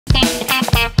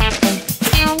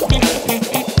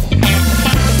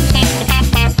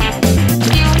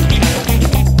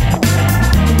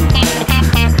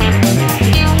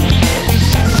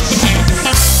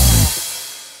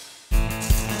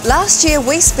Last year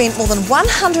we spent more than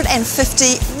 $150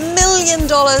 million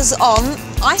on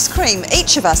ice cream,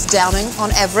 each of us downing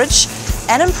on average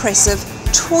an impressive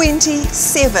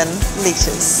 27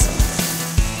 litres.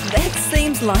 That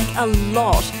seems like a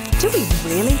lot. Do we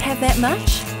really have that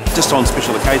much? Just on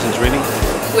special occasions, really.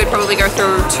 We'd probably go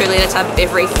through a 2 litre tub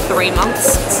every 3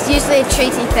 months. It's usually a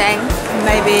treaty thing.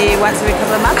 Maybe once every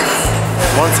couple of months.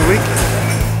 Once a week.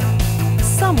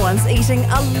 Someone's eating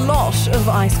a lot of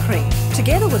ice cream.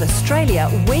 Together with Australia,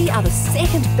 we are the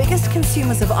second biggest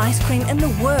consumers of ice cream in the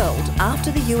world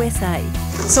after the USA.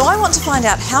 So I want to find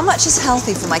out how much is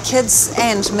healthy for my kids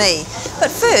and me. But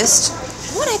first,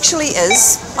 what actually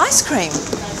is ice cream?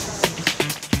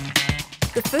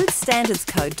 The Food Standards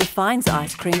Code defines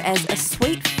ice cream as a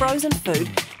sweet frozen food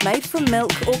made from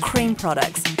milk or cream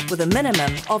products with a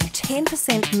minimum of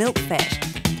 10% milk fat.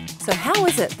 So how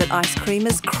is it that ice cream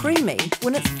is creamy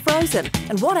when it's frozen?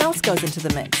 And what else goes into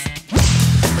the mix?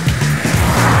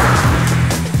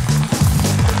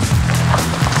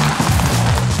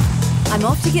 I'm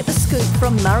off to get the scoop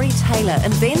from Murray Taylor,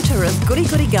 inventor of Goody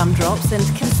Goody gumdrops and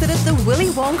considered the Willy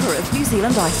Wonka of New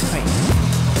Zealand ice cream.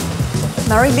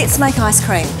 Murray, let's make ice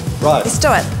cream. Right. Let's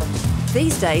do it.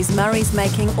 These days, Murray's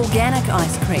making organic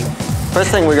ice cream.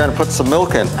 First thing, we're going to put some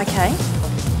milk in. Okay.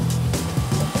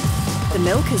 The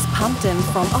milk is pumped in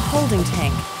from a holding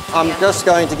tank. I'm just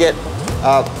going to get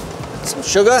some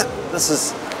sugar.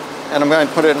 And I'm going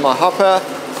to put it in my hopper.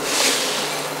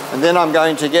 And then I'm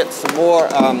going to get some more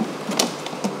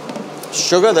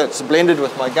sugar that's blended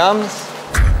with my gums.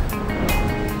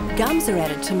 Gums are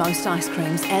added to most ice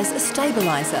creams as a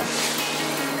stabiliser.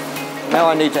 Now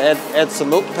I need to add some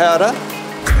milk powder.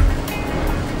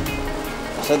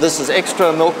 So this is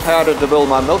extra milk powder to build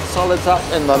my milk solids up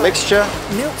in the mixture.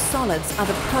 Milk solids are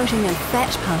the protein and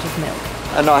fat part of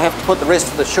milk. And I have to put the rest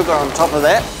of the sugar on top of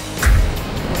that.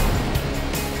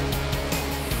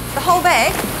 The whole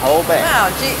bag? Whole bag. Wow,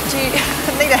 do you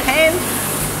need a hand?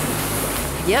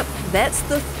 Yep, that's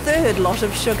the third lot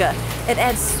of sugar. It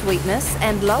adds sweetness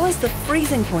and lowers the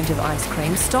freezing point of ice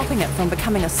cream, stopping it from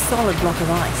becoming a solid block of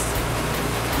ice.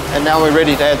 And now we're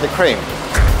ready to add the cream.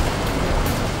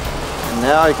 And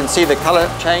now you can see the colour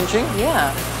changing.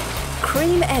 Yeah.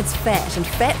 Cream adds fat and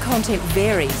fat content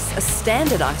varies. A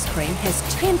standard ice cream has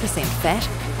 10% fat,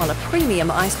 while a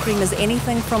premium ice cream is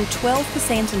anything from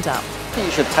 12% and up. I think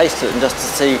you should taste it just to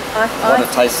see what it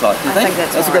tastes like. You I think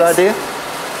that's a good idea?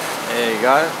 There you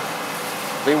go.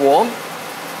 Be warm.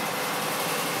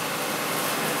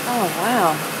 Oh,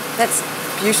 wow. That's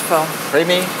beautiful.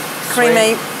 Creamy.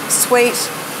 Creamy, sweet.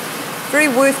 Very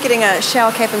worth getting a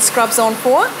shower cap and scrubs on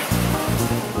for.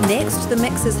 Next, the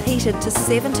mix is heated to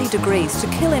 70 degrees to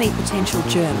kill any potential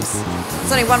germs.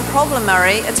 There's only one problem,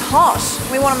 Murray. It's hot.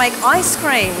 We want to make ice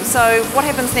cream. So what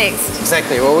happens next?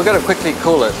 Exactly. Well, we've got to quickly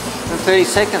cool it. In 30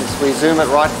 seconds, we zoom it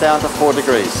right down to 4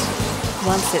 degrees.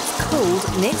 Once it's cooled,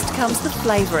 next comes the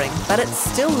flavouring, but it's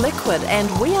still liquid and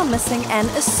we are missing an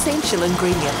essential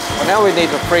ingredient. Well, now we need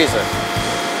to freeze it.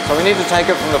 So we need to take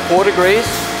it from the 4 degrees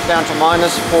down to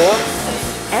 -4.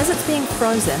 As it's being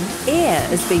frozen, air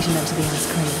is beaten into the ice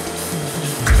cream.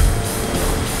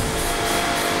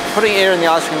 Putting air in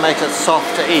the ice cream makes it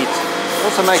soft to eat. It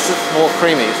also makes it more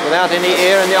creamy. So without any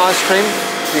air in the ice cream,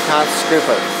 you can't scoop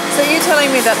it. So you're telling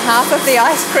me that half of the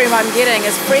ice cream I'm getting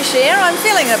is fresh air? I'm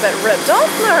feeling a bit ripped off,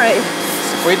 Murray.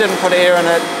 If we didn't put air in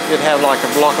it, you'd have like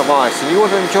a block of ice and you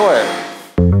wouldn't enjoy it.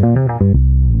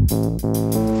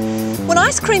 When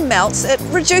ice cream melts, it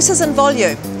reduces in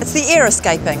volume. It's the air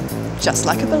escaping, just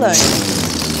like a balloon.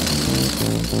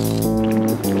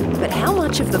 But how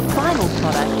much of the final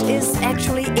product is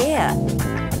actually air?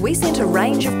 We sent a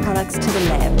range of products to the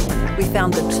lab. We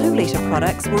found the 2-litre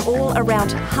products were all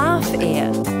around half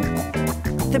air.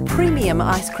 The premium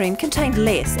ice cream contained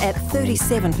less at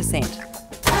 37%.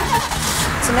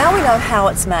 So now we know how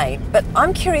it's made, but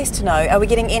I'm curious to know, are we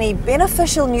getting any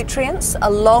beneficial nutrients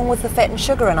along with the fat and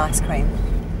sugar in ice cream?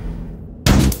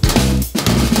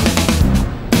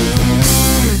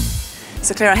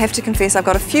 So Claire, I have to confess I've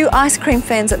got a few ice cream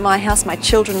fans at my house. My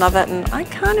children love it and I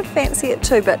kind of fancy it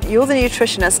too, but you're the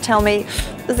nutritionist. Tell me,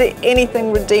 is there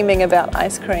anything redeeming about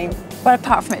ice cream? Well,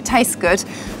 apart from it tastes good,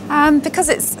 because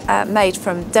it's made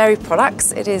from dairy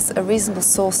products, it is a reasonable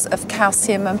source of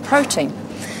calcium and protein.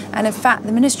 And in fact,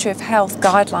 the Ministry of Health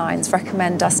guidelines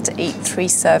recommend us to eat 3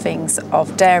 servings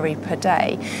of dairy per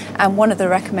day. And one of the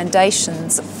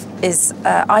recommendations is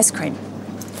ice cream.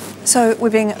 So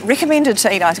we're being recommended to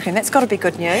eat ice cream. That's got to be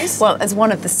good news. Well, as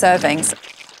one of the servings.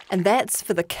 And that's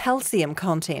for the calcium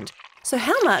content. So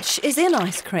how much is in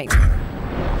ice cream?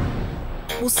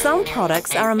 Well, some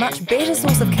products are a much better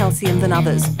source of calcium than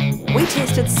others. We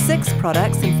tested 6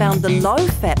 products and found the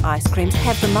low-fat ice creams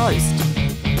have the most.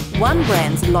 One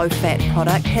brand's low-fat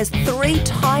product has 3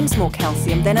 times more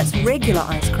calcium than its regular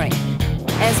ice cream.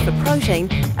 As for protein,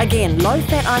 again,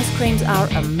 low-fat ice creams are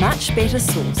a much better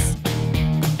source.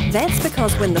 That's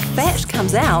because when the fat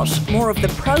comes out, more of the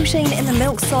protein in the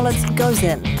milk solids goes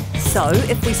in. So,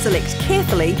 if we select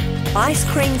carefully, ice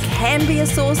cream can be a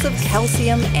source of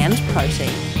calcium and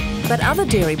protein. But other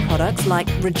dairy products like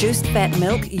reduced fat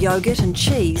milk, yogurt and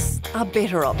cheese are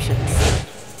better options.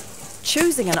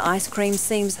 Choosing an ice cream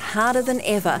seems harder than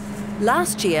ever.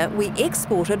 Last year, we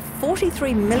exported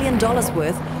 $43 million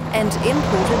worth and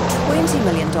imported $20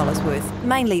 million worth,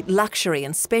 mainly luxury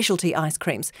and specialty ice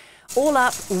creams. All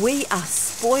up, we are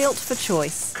spoilt for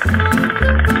choice.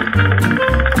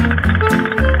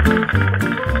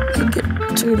 You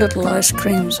get 2 little ice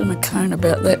creams in a cone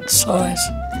about that size,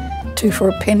 2 for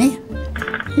a penny.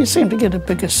 You seem to get a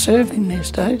bigger serving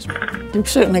these days. You've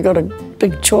certainly got a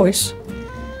big choice.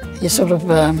 You're sort of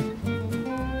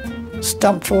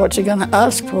stumped for what you're going to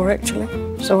ask for, actually.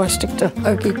 So I stick to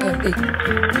hokey pokey.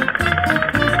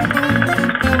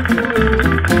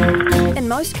 In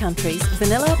most countries,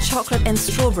 vanilla, chocolate and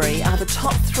strawberry are the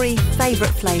top 3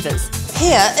 favourite flavours.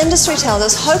 Here, industry tells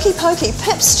us hokey pokey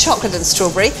pips chocolate and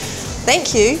strawberry.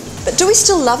 Thank you, but do we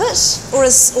still love it? Or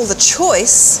is all the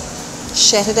choice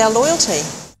shattered our loyalty?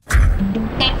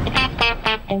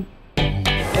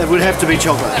 It would have to be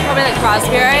chocolate. Probably like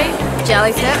raspberry,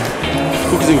 jelly tip.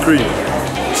 Cookies and cream.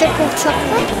 Triple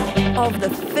chocolate. Of the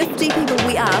 50 people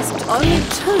we asked, only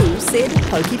 2 said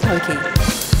hokey pokey.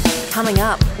 Coming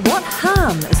up, what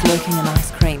harm is lurking in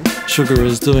ice cream? Sugar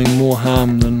is doing more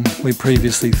harm than we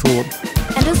previously thought.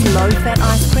 And is low-fat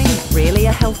ice cream really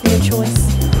a healthier choice?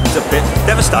 It's a bit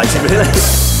devastating, really.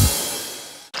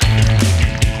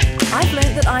 I've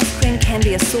learnt that ice cream can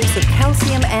be a source of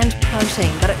calcium and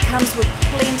protein, but it comes with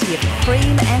plenty of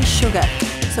cream and sugar.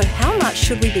 So how much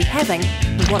should we be having,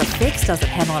 and what effects does it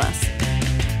have on us?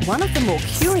 One of the more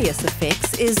curious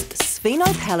effects is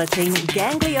sphenopalatine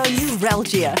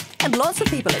ganglioneuralgia, and lots of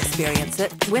people experience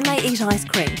it when they eat ice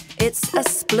cream. It's a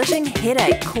splitting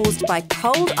headache caused by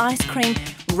cold ice cream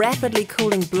rapidly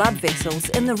cooling blood vessels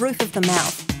in the roof of the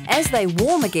mouth. As they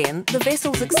warm again, the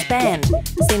vessels expand,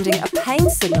 sending a pain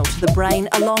signal to the brain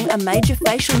along a major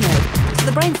facial nerve, so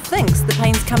the brain thinks the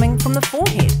pain's coming from the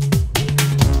forehead.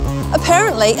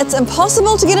 Apparently, it's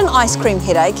impossible to get an ice cream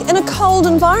headache in a cold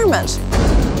environment.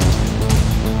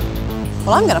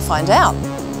 Well, I'm going to find out.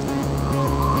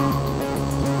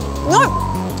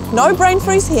 No brain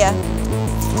freeze here.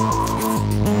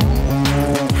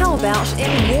 How about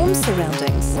in warm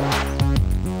surroundings?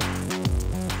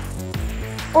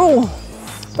 Oh,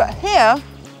 but here,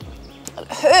 it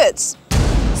hurts.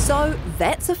 So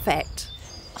that's a fact.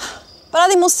 But are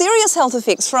there more serious health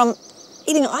effects from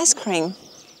eating ice cream?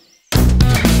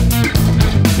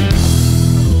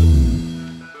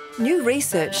 New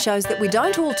research shows that we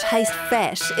don't all taste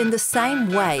fat in the same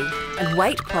way, and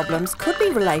weight problems could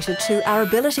be related to our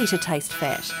ability to taste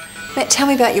fat. Matt, tell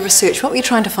me about your research. What were you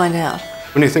trying to find out?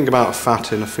 When you think about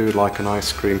fat in a food like an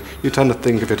ice cream, you tend to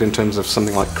think of it in terms of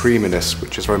something like creaminess,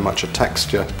 which is very much a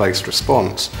texture-based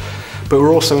response. But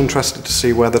we're also interested to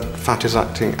see whether fat is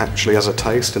acting actually as a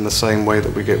taste in the same way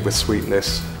that we get with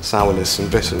sweetness, sourness and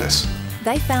bitterness.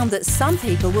 They found that some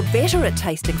people were better at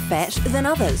tasting fat than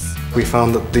others. We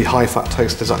found that the high-fat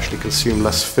tasters actually consume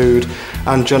less food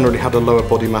and generally had a lower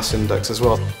body mass index as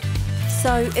well.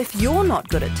 So if you're not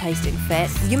good at tasting fat,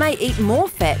 you may eat more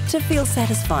fat to feel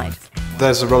satisfied.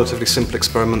 There's a relatively simple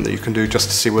experiment that you can do just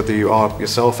to see whether you are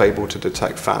yourself able to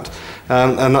detect fat.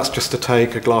 And that's just to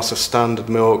take a glass of standard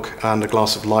milk and a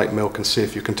glass of light milk and see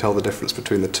if you can tell the difference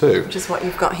between the two. Which is what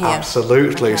you've got here.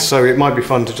 Absolutely. Okay. So it might be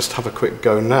fun to just have a quick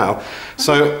go now.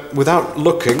 So without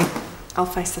looking, I'll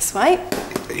face this way.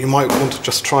 you might want to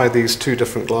just try these 2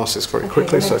 different glasses very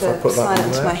quickly. So if I put that in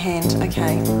into there. my hand,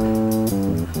 okay.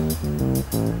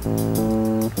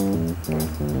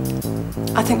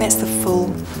 I think that's the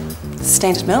full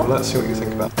standard milk. Let's see what you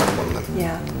think about that one then.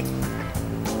 Yeah.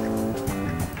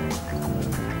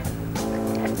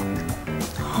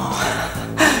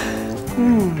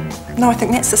 No, I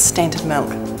think that's the standard milk.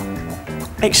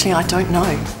 Actually, I don't know.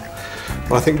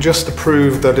 Well, I think just to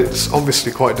prove that it's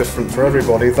obviously quite different for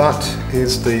everybody, that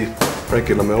is the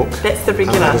regular milk. That's the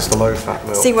regular. And that is the low-fat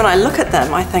milk. See, when I look at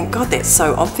them, I think, God, that's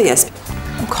so obvious.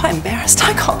 I'm quite embarrassed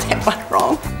I got that one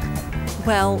wrong.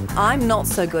 Well, I'm not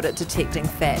so good at detecting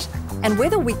fat. And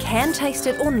whether we can taste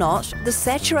it or not, the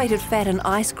saturated fat in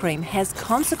ice cream has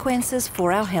consequences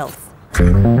for our health.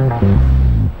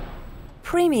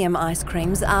 Premium ice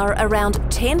creams are around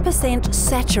 10%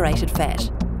 saturated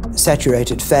fat.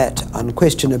 saturated fat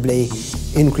unquestionably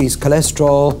increase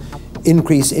cholesterol,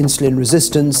 increase insulin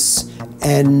resistance,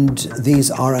 and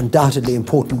these are undoubtedly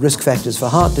important risk factors for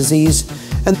heart disease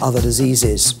and other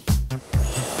diseases.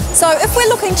 So if we're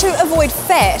looking to avoid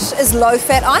fat, is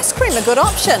low-fat ice cream a good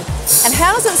option? And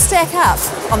how does it stack up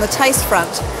on the taste front?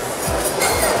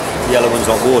 The yellow one's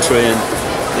like watery and,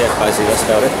 yeah, basically that's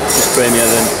about it. It's just creamier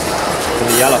than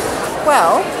the yellow.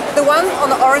 Well, the one on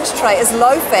the orange tray is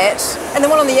low-fat and the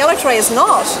one on the yellow tray is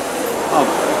not. Oh,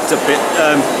 it's a bit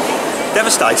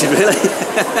devastating, really.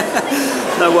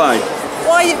 No way.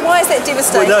 Why is that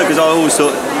devastating? Well, no, because I always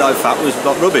thought low-fat was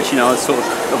like rubbish, you know, I sort of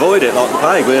avoid it like the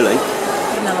plague, really.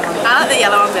 I like the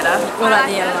yellow one better. What about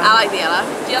the yellow one? I like the yellow.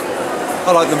 Yep.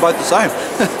 I like them both the same.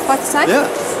 Both the same? Yeah.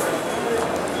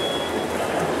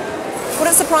 Would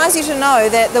it surprise you to know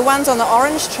that the ones on the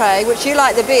orange tray, which you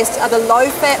like the best, are the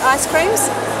low-fat ice creams?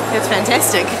 It's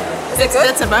fantastic.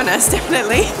 That's a bonus,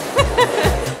 definitely.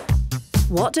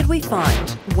 What did we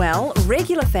find? Well,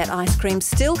 regular fat ice cream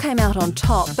still came out on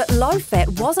top, but low fat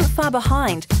wasn't far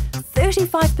behind.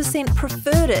 35%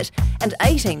 preferred it, and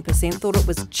 18% thought it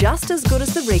was just as good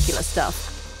as the regular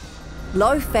stuff.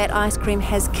 Low-fat ice cream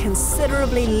has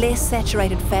considerably less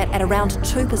saturated fat at around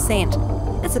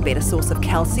 2%. It's a better source of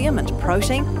calcium and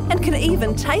protein and can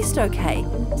even taste okay.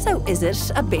 So is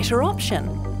it a better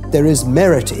option? There is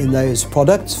merit in those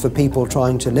products for people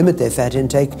trying to limit their fat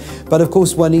intake, but of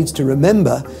course one needs to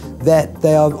remember that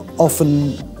they are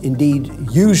often, indeed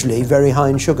usually, very high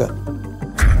in sugar.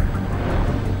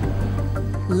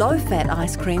 Low-fat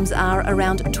ice creams are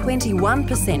around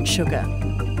 21% sugar.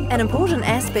 An important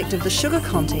aspect of the sugar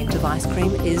content of ice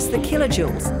cream is the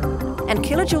kilojoules. And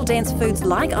kilojoule-dense foods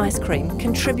like ice cream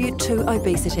contribute to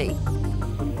obesity.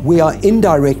 We are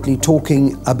indirectly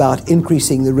talking about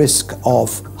increasing the risk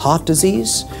of heart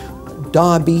disease,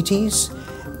 diabetes,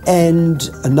 and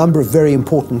a number of very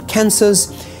important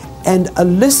cancers, and a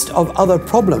list of other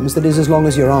problems that is as long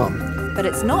as your arm. But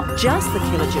it's not just the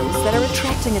kilojoules that are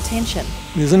attracting attention.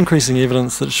 There's increasing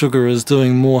evidence that sugar is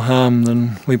doing more harm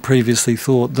than we previously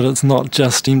thought, that it's not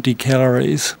just empty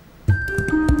calories.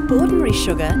 Ordinary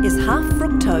sugar is half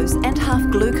fructose and half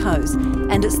glucose,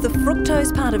 and it's the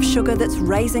fructose part of sugar that's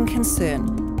raising concern.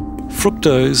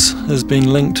 Fructose has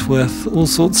been linked with all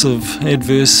sorts of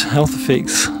adverse health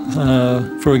effects.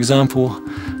 For example,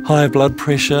 high blood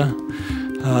pressure,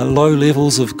 low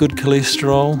levels of good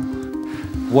cholesterol,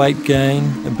 weight gain,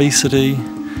 obesity,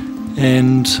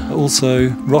 and also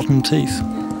rotten teeth.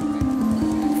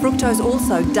 Fructose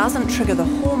also doesn't trigger the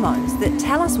hormones that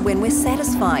tell us when we're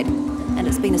satisfied, and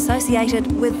it's been associated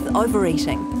with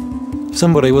overeating. If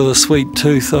somebody with a sweet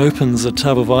tooth opens a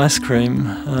tub of ice cream,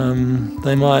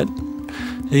 they might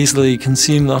easily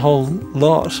consume the whole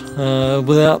lot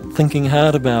without thinking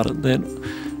hard about it.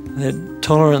 That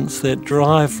tolerance, that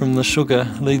drive from the sugar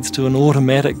leads to an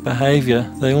automatic behaviour.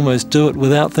 They almost do it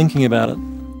without thinking about it.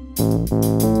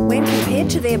 When compared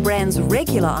to their brand's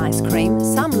regular ice cream,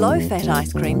 some low-fat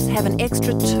ice creams have an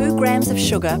extra 2 grams of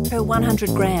sugar per 100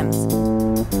 grams.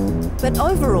 But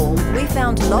overall, we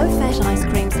found low-fat ice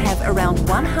creams have around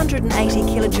 180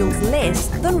 kilojoules less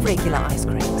than regular ice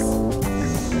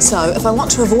creams. So if I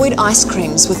want to avoid ice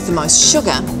creams with the most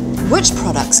sugar, which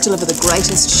products deliver the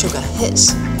greatest sugar hit?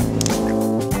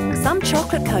 Some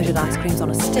chocolate-coated ice creams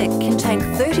on a stick contain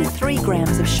 33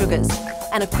 grams of sugars.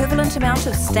 An equivalent amount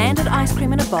of standard ice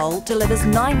cream in a bowl delivers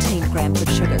 19 grams of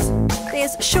sugars.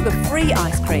 There's sugar-free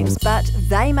ice creams, but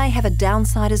they may have a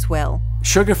downside as well.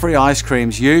 Sugar-free ice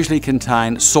creams usually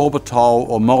contain sorbitol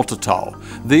or maltitol.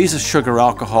 These are sugar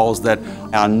alcohols that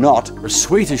are not as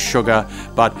sweet as sugar,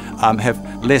 but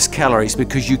have less calories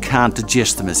because you can't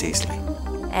digest them as easily.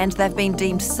 And they've been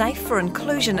deemed safe for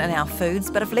inclusion in our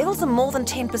foods, but if levels are more than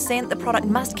 10%, the product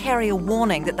must carry a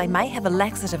warning that they may have a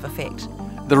laxative effect.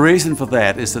 The reason for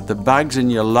that is that the bugs in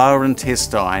your lower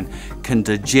intestine can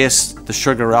digest the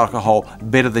sugar alcohol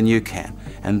better than you can,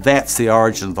 and that's the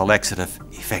origin of the laxative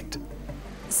effect.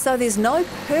 So there's no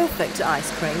perfect ice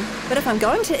cream, but if I'm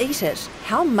going to eat it,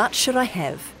 how much should I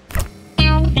have?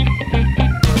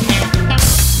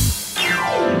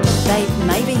 They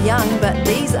may be young, but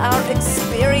these are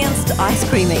experienced ice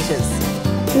cream eaters.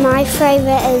 My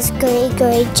favourite is Gooey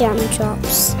Gooey Jam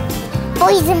Drops.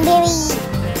 Boysenberry.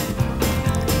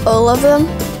 All of them.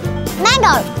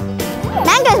 Mango.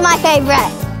 Mango's my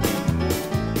favourite.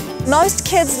 Most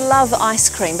kids love ice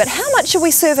cream, but how much are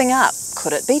we serving up?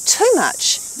 Could it be too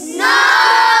much? No!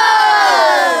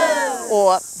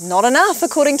 Or not enough,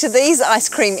 according to these ice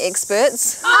cream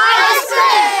experts? Ice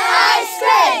cream! Ice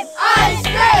cream! Ice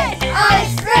cream!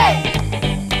 Ice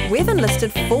cream! We've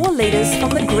enlisted 4 leaders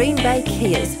from the Green Bay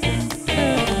Kias.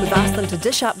 With We've asked them to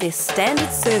dish up their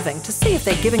standard serving to see if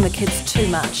they're giving the kids too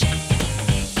much.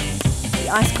 The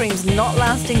ice cream's not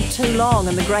lasting too long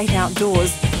in the great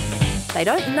outdoors. They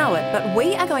don't know it, but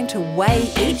we are going to weigh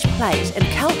each plate and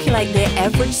calculate their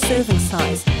average serving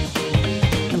size.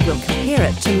 And we'll compare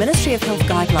it to Ministry of Health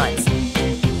guidelines.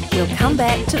 We'll come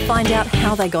back to find out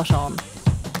how they got on.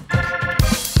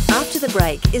 After the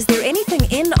break, is there anything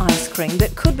in ice cream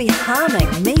that could be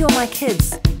harming me or my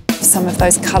kids? Some of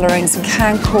those colourings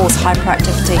can cause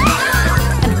hyperactivity.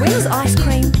 And when is ice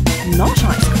cream not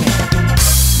ice cream?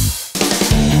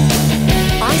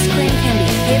 Ice cream can be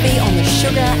heavy on the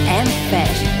sugar and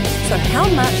fat, so how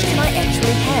much can I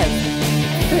actually have?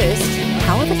 First,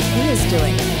 how are the peers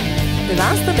doing? We've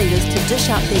asked the leaders to dish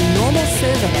up their normal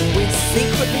serving and we're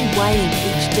secretly weighing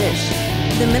each dish.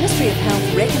 The Ministry of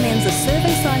Health recommends a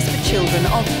serving size for children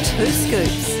of 2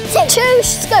 scoops. 2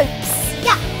 scoops,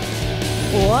 yeah.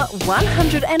 Or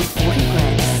 140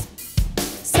 grams.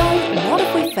 So what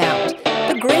have we found?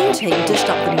 The green team dished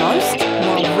up the most,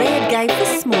 while red gave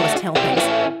the smallest helpings.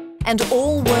 And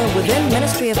all were within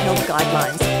Ministry of Health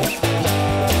guidelines.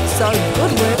 So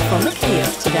good work from the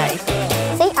kids today.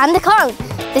 See, and the cone.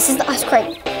 This is the ice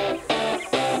cream.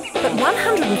 But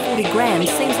 140 grams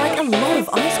seems like a lot of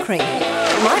ice cream.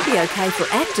 It might be okay for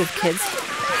active kids.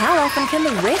 How often can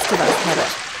the rest of us have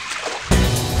it?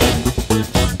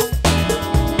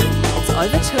 It's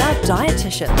over to our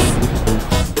dietitians.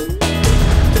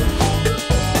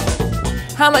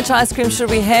 How much ice cream should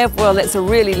we have? Well, that's a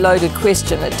really loaded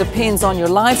question. It depends on your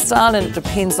lifestyle and it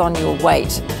depends on your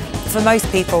weight. For most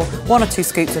people, 1 or 2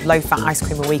 scoops of low-fat ice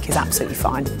cream a week is absolutely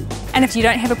fine. And if you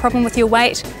don't have a problem with your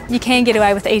weight, you can get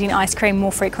away with eating ice cream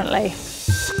more frequently.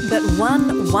 But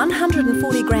one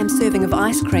 140-gram serving of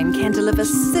ice cream can deliver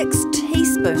 6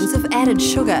 teaspoons of added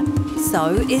sugar.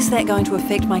 So is that going to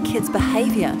affect my kids'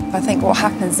 behaviour? I think what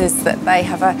happens is that they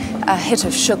have a hit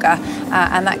of sugar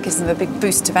and that gives them a big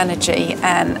boost of energy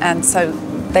and so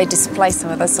they display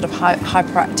some of those sort of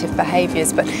hyperactive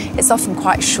behaviours, but it's often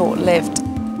quite short-lived.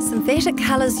 Synthetic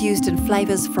colours used in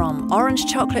flavours from orange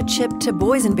chocolate chip to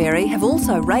boysenberry have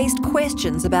also raised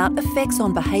questions about effects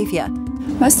on behaviour.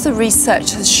 Most of the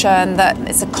research has shown that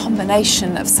it's a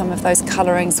combination of some of those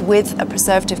colourings with a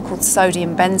preservative called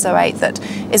sodium benzoate that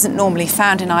isn't normally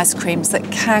found in ice creams that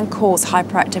can cause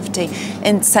hyperactivity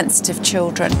in sensitive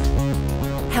children.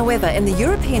 However, in the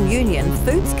European Union,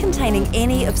 foods containing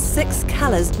any of 6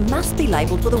 colours must be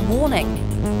labelled with a warning.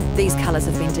 These colours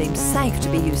have been deemed safe to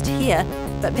be used here,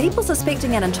 but people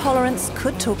suspecting an intolerance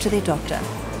could talk to their doctor.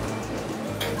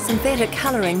 Synthetic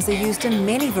colourings are used in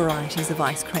many varieties of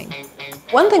ice cream.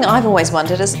 One thing I've always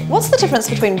wondered is, what's the difference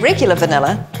between regular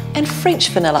vanilla and French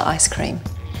vanilla ice cream?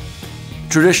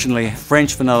 Traditionally,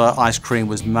 French vanilla ice cream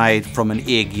was made from an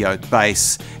egg yolk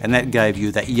base, and that gave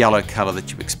you that yellow colour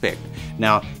that you expect.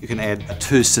 Now, you can add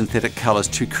 2 synthetic colours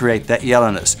to create that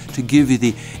yellowness, to give you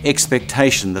the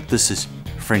expectation that this is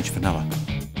French vanilla.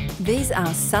 These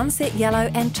are sunset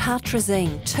yellow and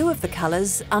tartrazine, 2 of the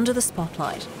colours under the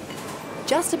spotlight.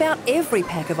 Just about every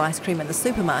pack of ice cream in the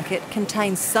supermarket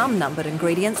contains some numbered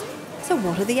ingredients, so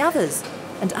what are the others?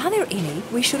 And are there any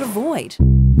we should avoid?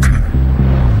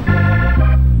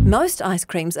 Most ice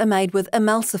creams are made with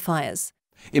emulsifiers.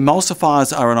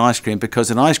 Emulsifiers are in ice cream because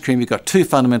in ice cream you've got 2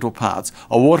 fundamental parts,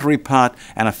 a watery part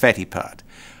and a fatty part.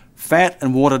 Fat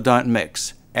and water don't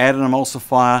mix. Add an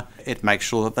emulsifier, it makes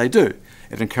sure that they do.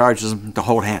 It encourages them to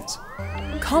hold hands.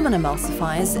 Common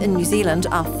emulsifiers in New Zealand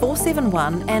are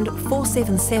 471 and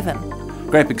 477.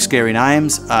 Great big scary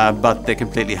names, but they're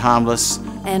completely harmless.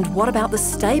 And what about the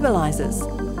stabilisers?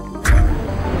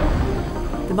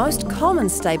 The most common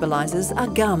stabilisers are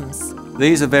gums.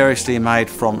 These are variously made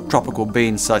from tropical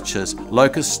beans such as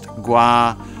locust,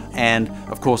 guar, and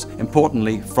of course,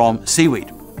 importantly, from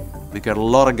seaweed. We've got a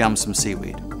lot of gums from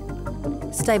seaweed.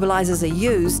 Stabilisers are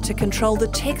used to control the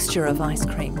texture of ice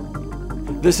cream.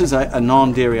 This is a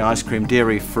non-dairy ice cream,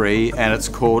 dairy-free, and it's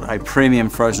called a premium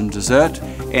frozen dessert.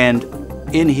 And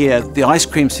in here, the ice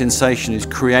cream sensation is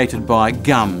created by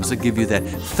gums that give you that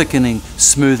thickening,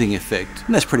 smoothing effect.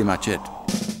 And that's pretty much it.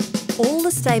 All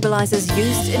the stabilisers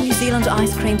used in New Zealand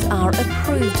ice creams are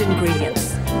approved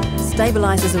ingredients.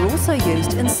 Stabilisers are also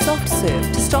used in soft serve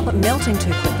to stop it melting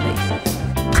too quickly.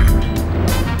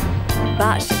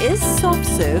 But is soft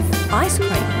serve ice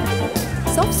cream?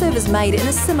 Soft serve is made in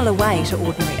a similar way to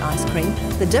ordinary ice cream.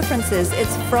 The difference is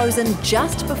it's frozen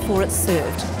just before it's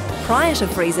served. Prior to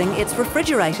freezing, it's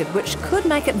refrigerated, which could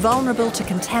make it vulnerable to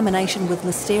contamination with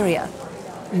listeria.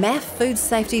 MAF Food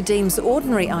Safety deems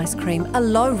ordinary ice cream a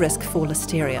low risk for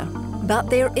listeria. But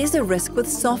there is a risk with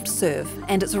soft serve,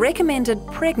 and it's recommended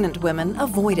pregnant women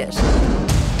avoid it.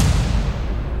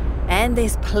 And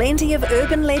there's plenty of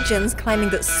urban legends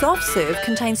claiming that soft serve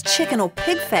contains chicken or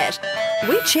pig fat.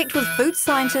 We checked with food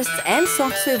scientists and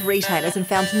soft serve retailers and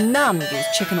found none use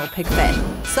chicken or pig fat.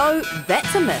 So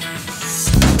that's a myth.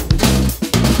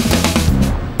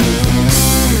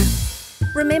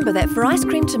 Remember that for ice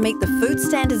cream to meet the food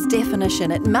standards definition,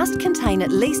 it must contain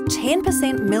at least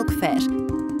 10% milk fat.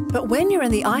 But when you're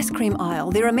in the ice cream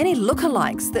aisle, there are many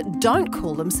lookalikes that don't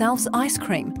call themselves ice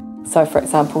cream. So for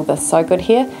example, this So Good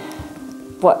here,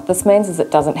 what this means is it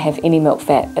doesn't have any milk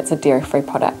fat. It's a dairy-free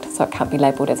product, so it can't be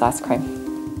labelled as ice cream.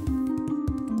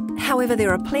 However,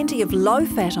 there are plenty of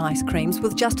low-fat ice creams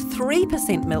with just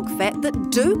 3% milk fat that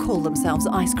do call themselves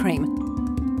ice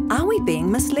cream. Are we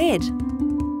being misled?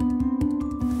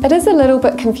 It is a little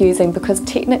bit confusing because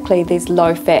technically these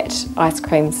low-fat ice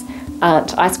creams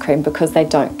aren't ice cream because they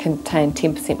don't contain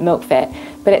 10% milk fat.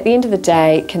 But at the end of the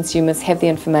day, consumers have the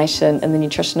information in the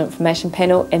nutrition information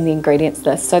panel and the ingredients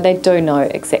list, so they do know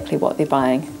exactly what they're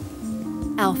buying.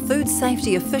 Our food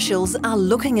safety officials are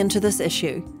looking into this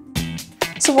issue.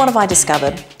 So what have I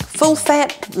discovered? Full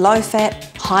fat, low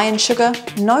fat, high in sugar,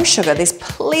 no sugar. There's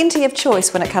plenty of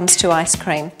choice when it comes to ice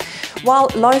cream. While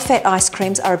low-fat ice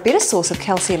creams are a better source of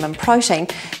calcium and protein,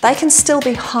 they can still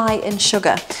be high in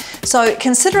sugar. So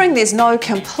considering there's no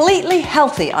completely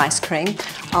healthy ice cream,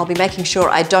 I'll be making sure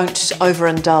I don't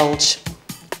overindulge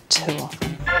too often.